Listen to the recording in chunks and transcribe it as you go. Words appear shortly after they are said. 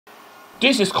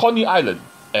This is Coney Island,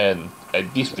 and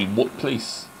at this remote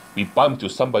place, we bump into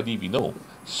somebody we know.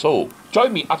 So,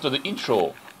 join me after the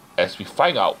intro as we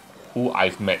find out who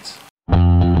I've met.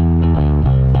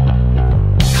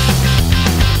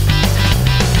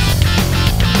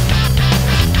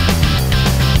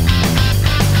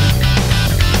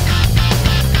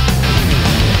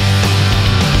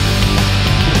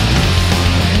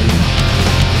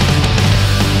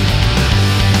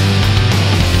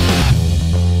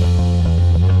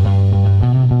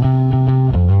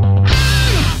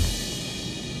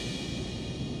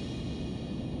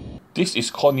 This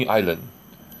is Coney Island.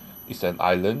 It's an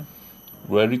island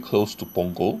very close to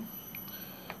Pongo,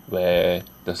 where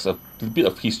there's a little bit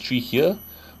of history here,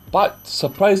 but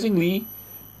surprisingly,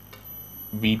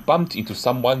 we bumped into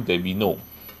someone that we know,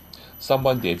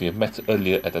 someone that we have met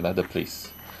earlier at another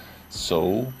place.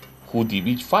 So, who did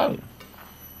we find?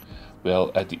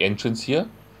 Well, at the entrance here,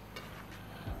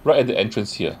 right at the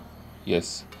entrance here,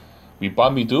 yes, we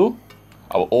bumped into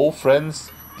our old friends,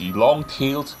 the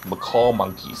long-tailed Macaque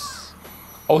Monkeys.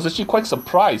 I was actually quite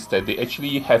surprised that they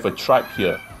actually have a tribe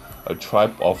here, a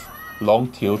tribe of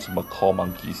long-tailed Macaque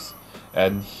Monkeys.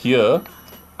 And here,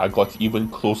 I got even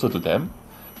closer to them,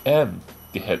 and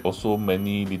they had also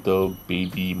many little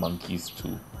baby monkeys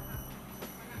too.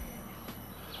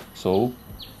 So,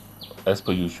 as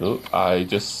per usual, I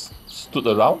just stood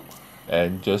around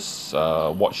and just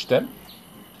watched them.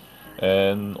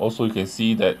 And also you can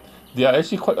see that they are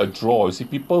actually quite a draw. You see,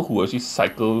 people who actually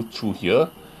cycle through here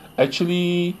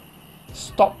actually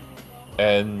stop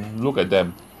and look at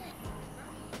them.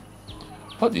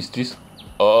 What is this?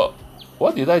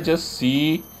 What did I just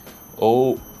see?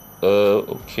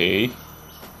 Okay.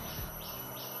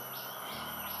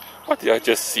 What did I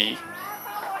just see?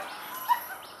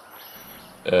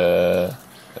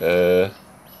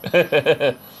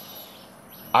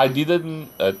 I didn't,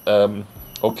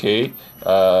 okay.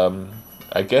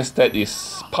 I guess that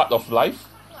is part of life.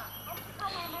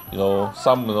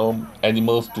 Some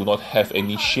animals do not have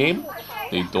any shame.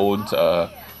 They don't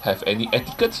have any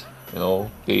etiquette.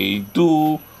 They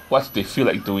do what they feel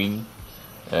like doing,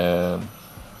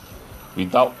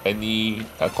 without any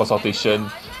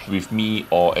consultation with me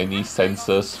or any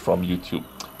censors from YouTube.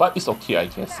 But it's okay, I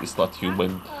guess. It's not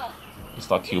human. It's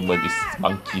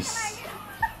monkeys.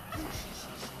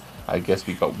 I guess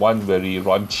we got one very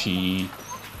raunchy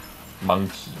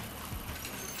monkey.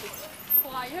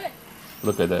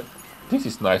 Look at that. This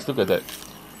is nice. Look at that.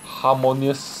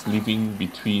 Harmonious living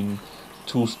between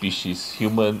two species,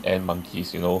 human and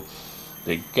monkeys.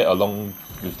 They get along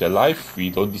with their life. We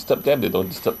don't disturb them. They don't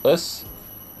disturb us.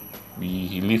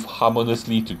 We live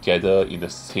harmoniously together in the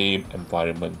same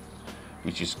environment,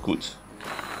 which is good.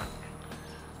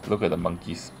 Look at the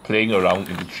monkeys playing around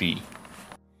in the tree.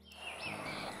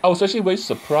 I was actually very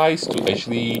surprised to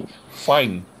actually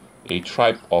find a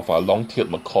tribe of long-tailed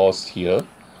macaques here,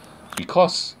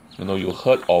 because you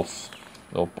heard of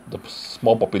the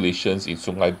small populations in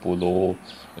Sungai Buloh,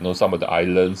 some of the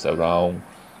islands around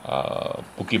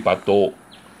Bukit Batok,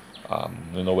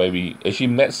 where we actually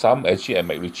met some actually at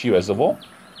MacRitchie Reservoir,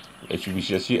 which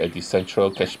is actually at the central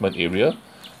catchment area.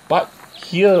 But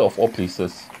here, of all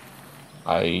places,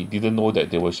 I didn't know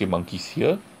that there were actually monkeys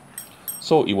here.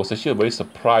 So it was actually a very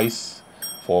surprise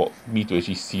for me to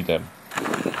actually see them.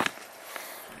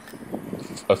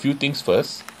 A few things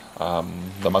first.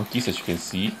 The monkeys, as you can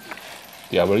see,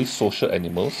 they are very social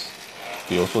animals.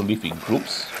 They also live in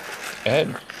groups,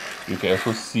 and you can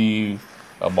also see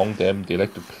among them they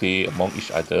like to play among each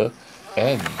other,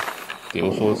 and they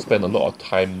also spend a lot of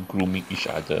time grooming each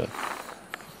other.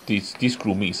 This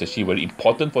grooming is actually very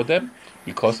important for them,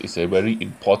 because it's a very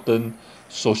important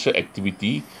social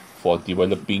activity for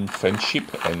developing friendship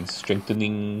and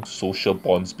strengthening social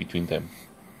bonds between them.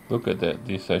 Look at that.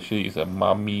 This actually is a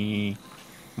mommy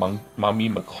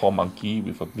macaque monkey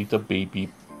with a little baby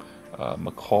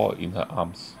macaque in her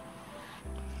arms.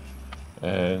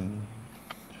 And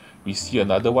we see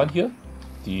another one here.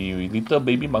 The little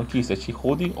baby monkey is actually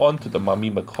holding on to the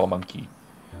mommy macaque monkey.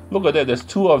 Look at that, there's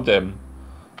two of them.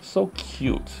 So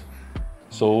cute.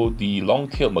 So the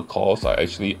long-tailed macaques are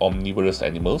actually omnivorous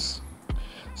animals.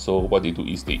 So what they do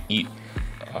is they eat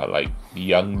like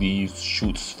young leaves,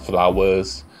 shoots,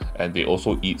 flowers, and they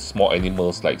also eat small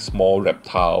animals like small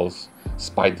reptiles,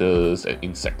 spiders, and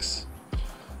insects.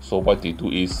 So what they do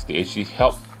is they actually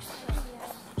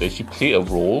play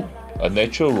a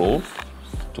natural role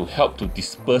to help to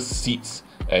disperse seeds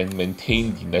and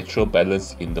maintain the natural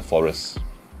balance in the forest.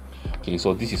 Okay,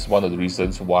 so this is one of the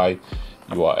reasons why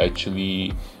we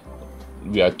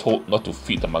are told not to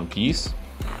feed the monkeys.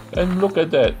 And look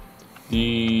at that,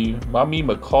 the mommy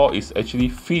macaque is actually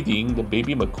feeding the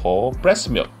baby macaque breast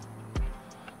milk.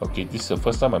 Okay, this is the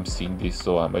first time I'm seeing this,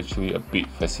 so I'm actually a bit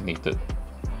fascinated.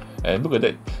 And look at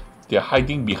that, they're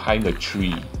hiding behind a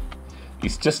tree.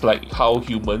 It's just like how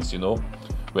humans, you know,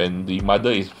 when the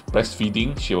mother is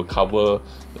breastfeeding, she will cover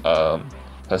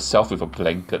herself with a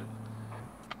blanket.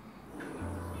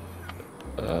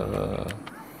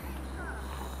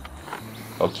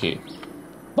 Okay,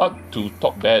 not to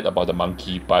talk bad about the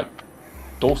monkey, but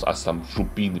those are some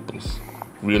droopy nipples.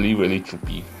 Really, really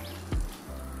droopy.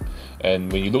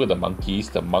 And when you look at the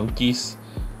monkeys,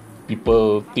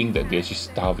 people think that they're actually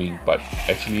starving, but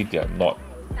actually they are not.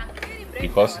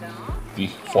 Because the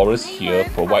forest here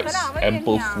provides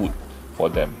ample food for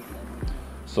them.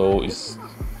 So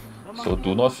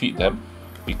do not feed them,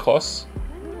 because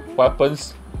what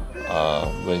happens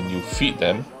when you feed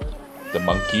them, the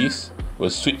monkeys will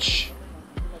switch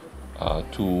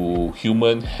to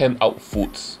human hand-out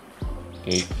foods,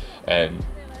 okay, and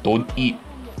don't eat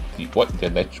what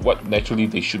naturally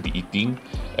they should be eating,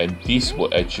 and this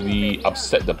will actually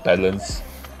upset the balance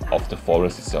of the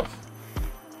forest itself.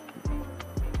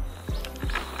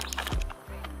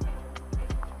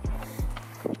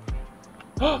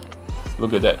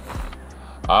 Look at that.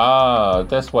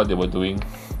 That's what they were doing.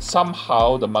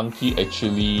 Somehow the monkey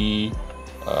actually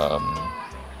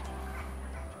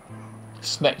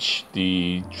snatched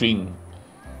the drink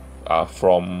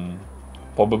from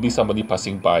probably somebody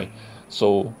passing by.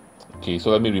 So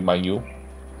let me remind you,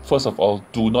 first of all,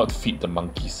 do not feed the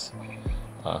monkeys.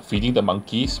 Feeding the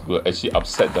monkeys will actually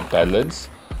upset the balance,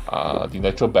 the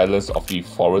natural balance of the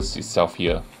forest itself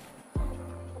here.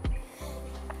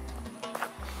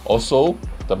 Also,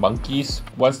 the monkeys,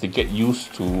 once they get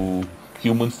used to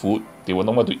human food, they will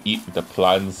not want to eat the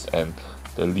plants and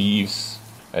the leaves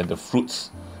and the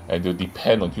fruits, and they'll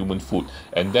depend on human food.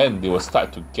 And then they will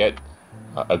start to get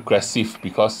aggressive,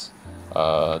 because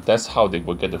that's how they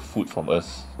will get the food from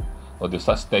us. Or they'll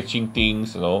start snatching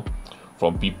things, you know,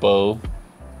 from people.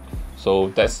 So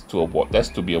that's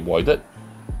to be avoided.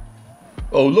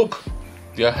 Oh look,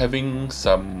 they are having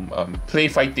some play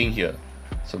fighting here.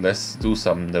 So let's do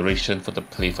some narration for the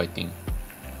play fighting.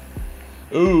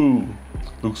 Oh,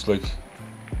 looks like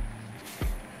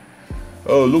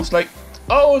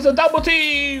it's a double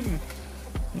team.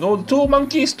 No, two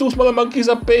smaller monkeys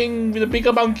are playing with a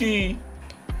bigger monkey.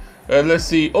 And let's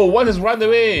see. Oh, one has run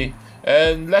away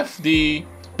and left the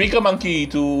bigger monkey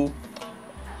to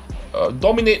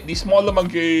dominate the smaller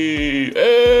monkey.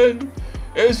 And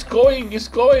it's going.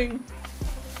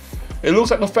 It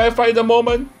looks like a fair fight at the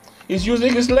moment. He's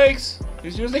using his legs.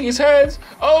 He's using his hands.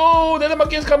 Oh, then the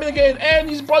monkey is coming again. And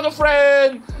his brother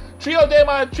friend. Three of them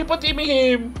are triple teaming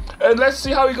him. And let's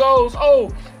see how it goes.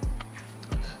 Oh,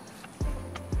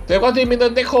 they got him in the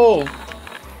neck hole.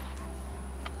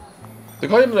 They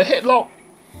got him in the headlock.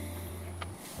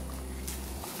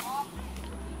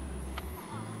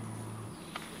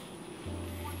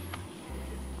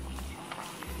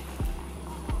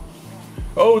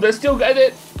 Oh, they still get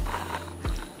it.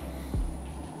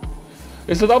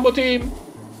 It's a double team.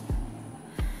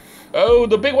 Oh,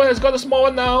 the big one has got the small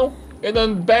one now in a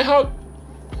bear hug.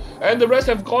 And the rest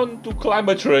have gone to climb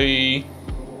a tree.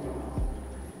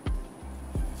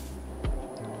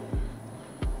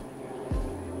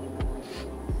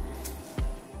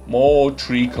 More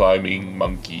tree climbing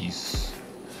monkeys.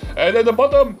 And at the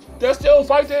bottom, they're still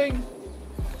fighting.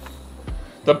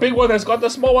 The big one has got the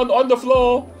small one on the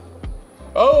floor.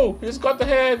 Oh, he's got the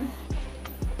hand.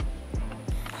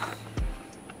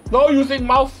 No using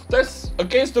mouth, that's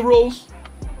against the rules.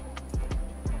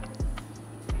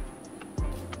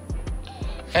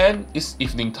 And it's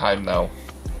evening time now.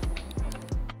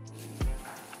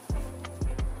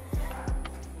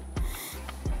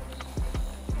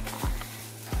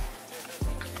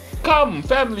 Come,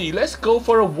 family, let's go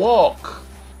for a walk.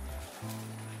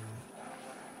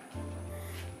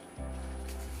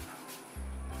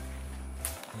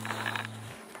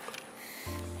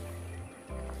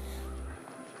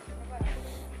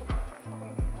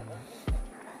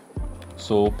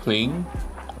 So playing,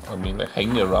 like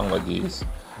hanging around like this,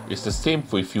 it's the same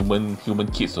with human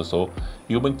kids also.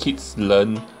 Human kids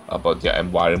learn about their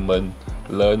environment,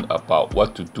 learn about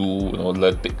what to do,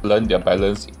 learn their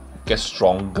balance, get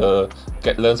stronger,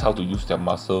 learns how to use their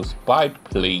muscles by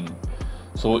playing.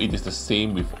 So it is the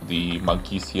same with the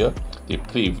monkeys here. They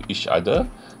play with each other,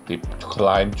 they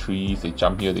climb trees, they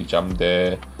jump here, they jump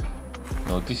there.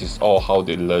 This is all how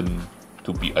they learn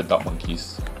to be adult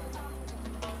monkeys.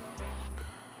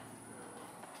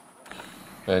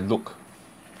 And look,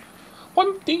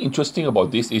 one thing interesting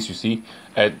about this is, you see,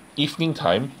 at evening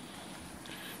time,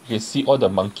 you can see all the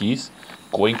monkeys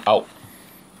going out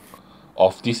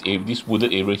of this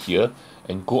wooded area here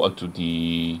and go onto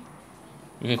the,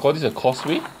 you can call this a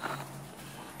causeway,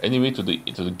 anyway, to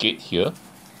the gate here.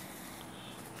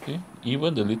 Okay,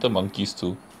 even the little monkeys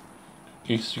too.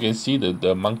 Okay, so you can see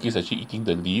the monkeys actually eating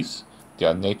the leaves,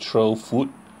 their natural food.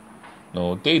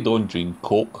 No, they don't drink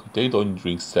Coke, they don't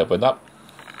drink 7-Up.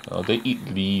 No, they eat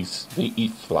leaves, they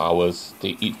eat flowers,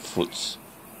 they eat fruits.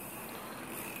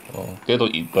 They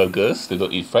don't eat burgers, they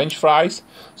don't eat French fries,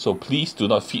 so please do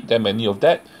not feed them any of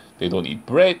that. They don't eat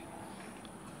bread.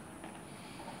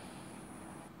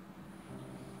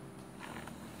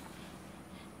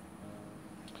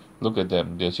 Look at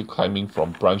them, they're actually climbing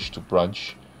from branch to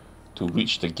branch to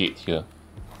reach the gate here.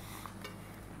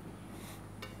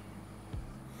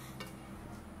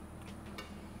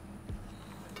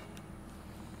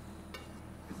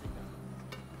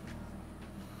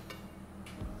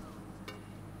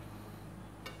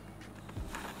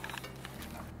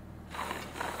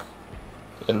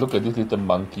 And look at this little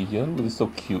monkey here, look, it's so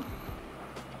cute.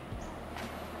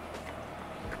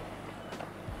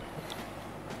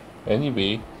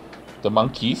 Anyway, the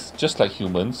monkeys, just like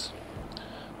humans,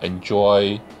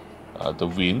 enjoy the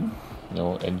wind,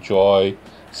 enjoy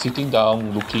sitting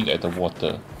down looking at the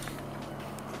water.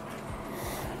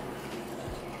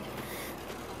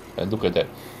 And look at that,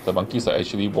 the monkeys are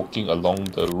actually walking along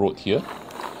the road here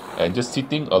and just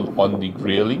sitting on the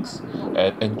railings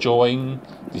and enjoying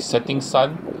the setting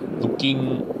sun,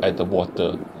 looking at the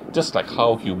water, just like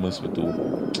how humans would do.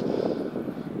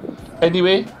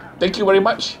 Anyway, thank you very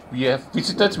much. We have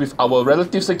visited with our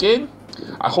relatives again.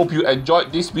 I hope you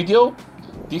enjoyed this video.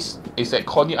 This is at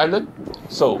Coney Island.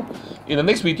 So, in the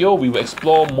next video, we will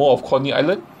explore more of Coney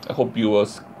Island. I hope you will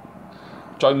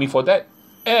join me for that.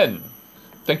 And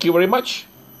thank you very much.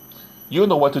 You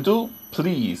know what to do.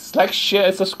 Please like, share,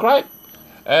 and subscribe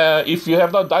if you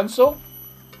have not done so.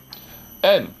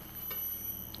 And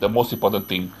the most important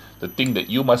thing, the thing that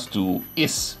you must do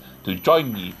is to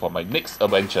join me for my next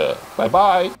adventure. Bye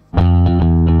bye.